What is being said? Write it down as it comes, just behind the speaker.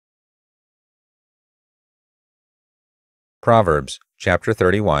Proverbs chapter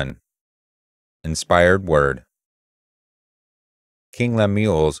 31. Inspired Word. King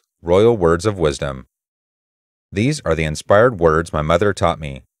Lemuel's Royal Words of Wisdom. These are the inspired words my mother taught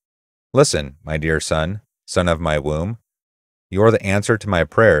me. Listen, my dear son, son of my womb. You are the answer to my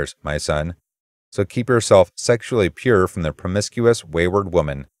prayers, my son. So keep yourself sexually pure from the promiscuous, wayward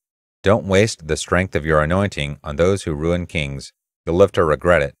woman. Don't waste the strength of your anointing on those who ruin kings. You'll live to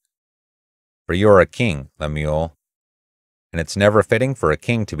regret it. For you are a king, Lemuel, and it's never fitting for a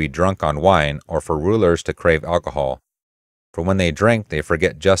king to be drunk on wine or for rulers to crave alcohol. For when they drink, they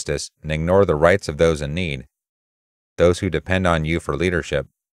forget justice and ignore the rights of those in need, those who depend on you for leadership.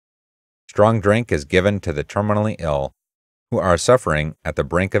 Strong drink is given to the terminally ill, who are suffering at the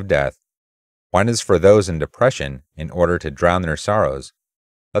brink of death. Wine is for those in depression in order to drown their sorrows.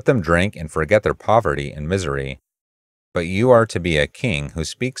 Let them drink and forget their poverty and misery. But you are to be a king who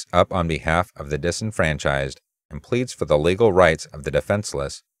speaks up on behalf of the disenfranchised and pleads for the legal rights of the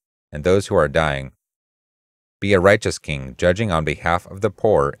defenseless and those who are dying. Be a righteous king, judging on behalf of the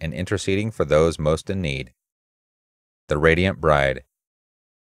poor and interceding for those most in need. The Radiant Bride.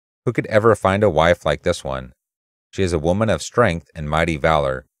 Who could ever find a wife like this one? She is a woman of strength and mighty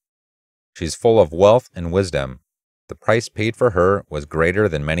valor. She is full of wealth and wisdom. The price paid for her was greater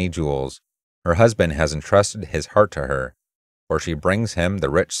than many jewels. Her husband has entrusted his heart to her, for she brings him the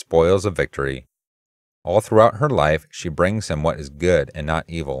rich spoils of victory. All throughout her life she brings him what is good and not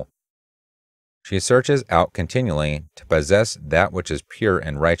evil. She searches out continually to possess that which is pure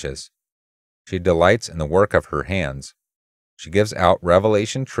and righteous. She delights in the work of her hands. She gives out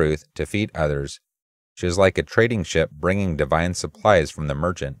revelation truth to feed others. She is like a trading ship bringing divine supplies from the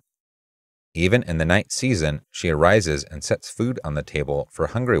merchant. Even in the night season, she arises and sets food on the table for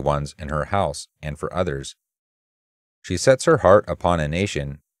hungry ones in her house and for others. She sets her heart upon a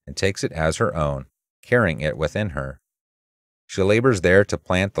nation and takes it as her own, carrying it within her. She labors there to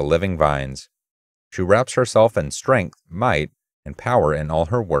plant the living vines. She wraps herself in strength, might, and power in all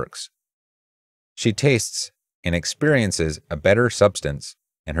her works. She tastes and experiences a better substance,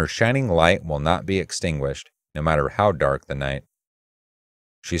 and her shining light will not be extinguished, no matter how dark the night.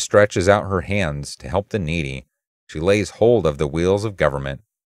 She stretches out her hands to help the needy. She lays hold of the wheels of government.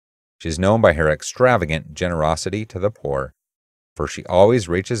 She is known by her extravagant generosity to the poor, for she always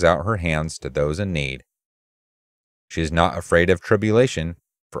reaches out her hands to those in need. She is not afraid of tribulation,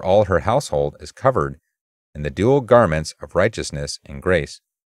 for all her household is covered in the dual garments of righteousness and grace.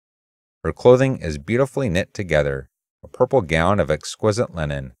 Her clothing is beautifully knit together, a purple gown of exquisite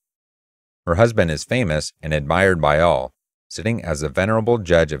linen. Her husband is famous and admired by all, sitting as a venerable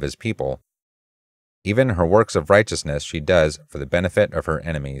judge of his people. Even her works of righteousness she does for the benefit of her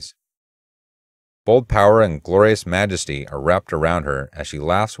enemies. Bold power and glorious majesty are wrapped around her as she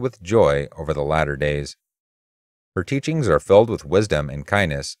laughs with joy over the latter days. Her teachings are filled with wisdom and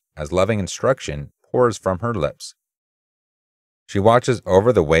kindness as loving instruction pours from her lips. She watches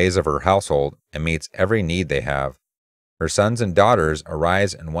over the ways of her household and meets every need they have. Her sons and daughters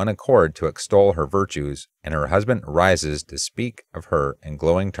arise in one accord to extol her virtues, and her husband arises to speak of her in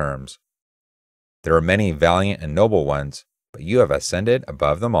glowing terms. There are many valiant and noble ones, but you have ascended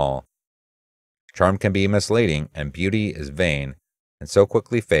above them all. Charm can be misleading, and beauty is vain, and so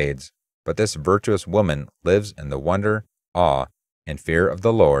quickly fades, but this virtuous woman lives in the wonder, awe, and fear of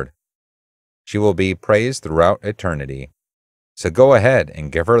the Lord. She will be praised throughout eternity. So go ahead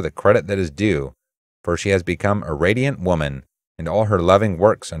and give her the credit that is due, for she has become a radiant woman, and all her loving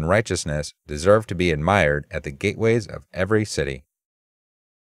works and righteousness deserve to be admired at the gateways of every city.